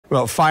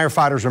Well,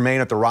 firefighters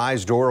remain at the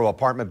RISE Doro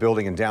apartment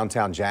building in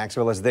downtown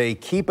Jacksonville as they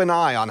keep an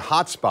eye on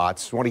hot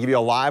spots. I want to give you a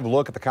live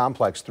look at the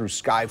complex through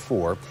Sky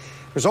 4.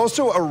 There's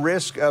also a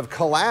risk of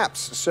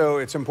collapse, so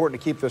it's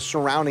important to keep the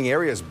surrounding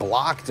areas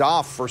blocked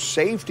off for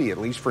safety, at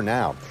least for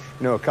now.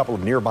 You know, a couple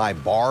of nearby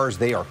bars,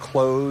 they are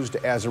closed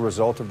as a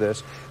result of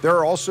this. There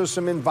are also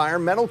some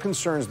environmental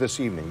concerns this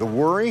evening. The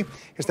worry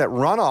is that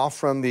runoff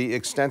from the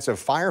extensive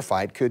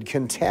firefight could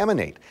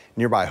contaminate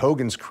nearby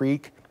Hogan's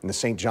Creek in the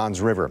St.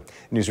 Johns River.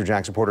 News 4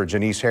 Jax reporter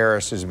Janice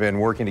Harris has been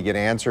working to get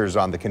answers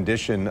on the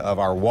condition of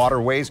our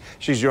waterways.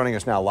 She's joining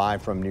us now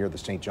live from near the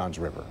St. Johns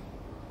River.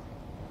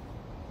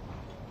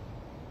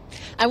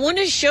 I want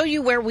to show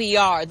you where we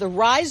are. The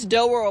RISE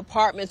Doro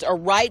apartments are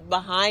right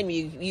behind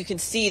me. You can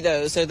see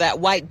those, so that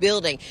white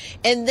building.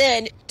 And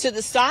then to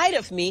the side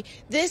of me,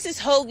 this is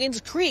Hogan's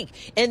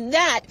Creek, and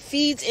that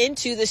feeds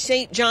into the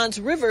St. Johns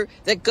River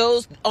that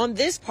goes on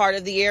this part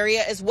of the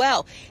area as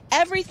well.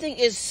 Everything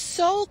is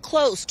so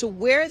close to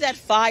where that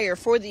fire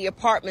for the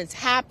apartments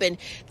happened.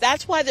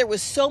 That's why there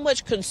was so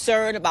much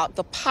concern about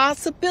the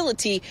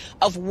possibility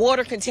of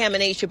water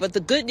contamination. But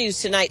the good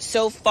news tonight,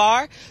 so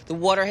far, the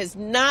water has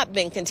not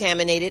been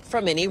contaminated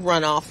from any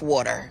runoff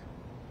water.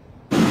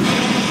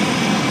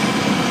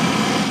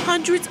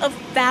 Hundreds of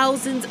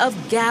thousands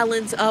of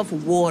gallons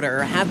of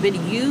water have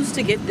been used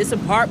to get this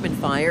apartment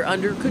fire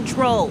under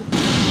control.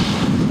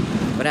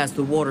 But as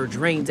the water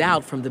drains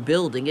out from the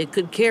building, it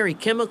could carry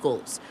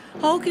chemicals.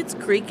 Hogan's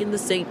Creek and the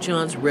St.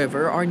 Johns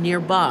River are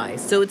nearby,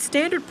 so it's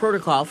standard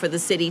protocol for the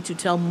city to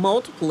tell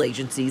multiple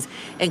agencies,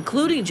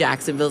 including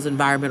Jacksonville's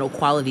Environmental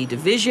Quality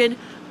Division,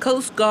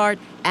 Coast Guard,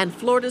 and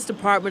Florida's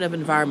Department of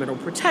Environmental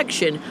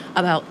Protection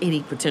about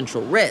any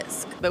potential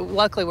risk. But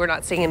luckily, we're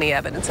not seeing any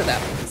evidence of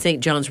that.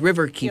 St. Johns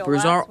River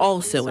keepers are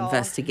also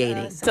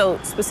investigating. So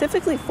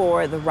specifically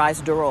for the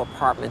RISE Doro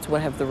apartments,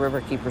 what have the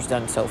river keepers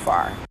done so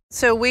far?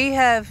 So we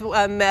have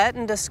met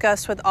and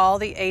discussed with all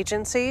the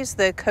agencies.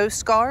 The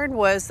Coast Guard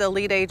was the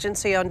lead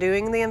agency on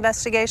doing the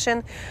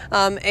investigation.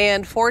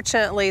 And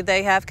fortunately,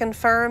 they have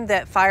confirmed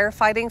that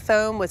firefighting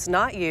foam was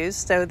not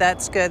used. So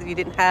that's good. You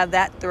didn't have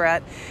that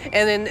threat.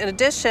 And then in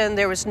addition,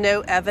 there was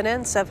no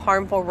evidence of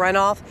harmful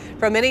runoff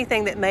from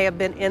anything that may have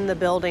been in the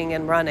building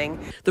and running.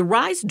 The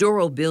RISE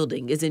Doro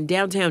building is in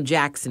downtown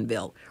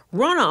Jacksonville.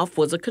 Runoff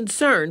was a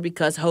concern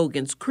because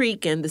Hogan's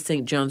Creek and the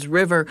St. Johns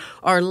River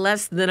are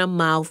less than a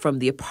mile from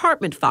the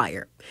apartment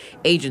fire.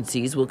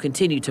 Agencies will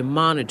continue to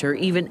monitor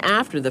even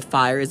after the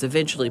fire is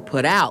eventually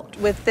put out.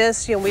 With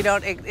this, we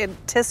don't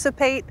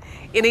anticipate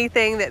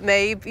anything that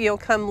may,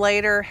 come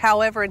later.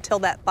 However, until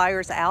that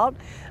fire's out,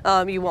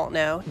 you won't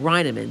know.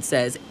 Reineman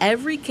says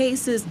every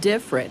case is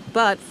different,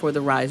 but for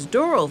the RISE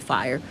Doro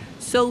fire,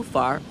 so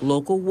far,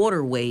 local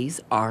waterways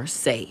are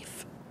safe.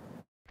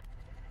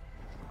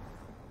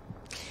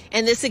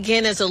 And this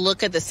again is a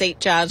look at the St.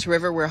 Johns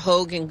River where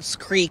Hogan's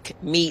Creek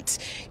meets.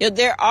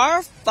 There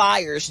are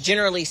fires,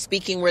 generally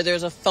speaking, where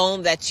there's a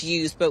foam that's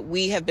used, but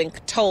we have been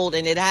told,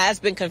 and it has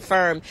been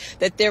confirmed,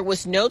 that there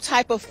was no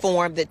type of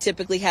foam that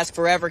typically has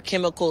forever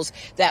chemicals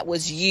that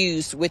was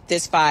used with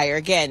this fire.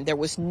 Again, there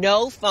was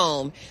no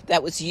foam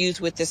that was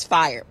used with this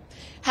fire.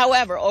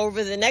 However,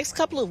 over the next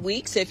couple of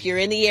weeks, if you're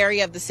in the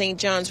area of the St.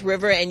 Johns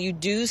River and you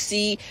do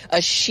see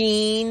a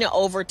sheen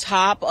over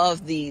top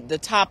of the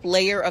top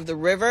layer of the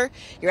river,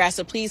 you're asked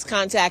to please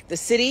contact the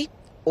city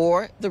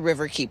or the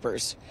river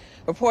keepers.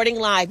 Reporting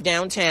live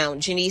downtown,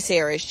 Janice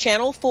Harris,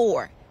 Channel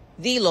 4,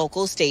 the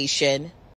local station.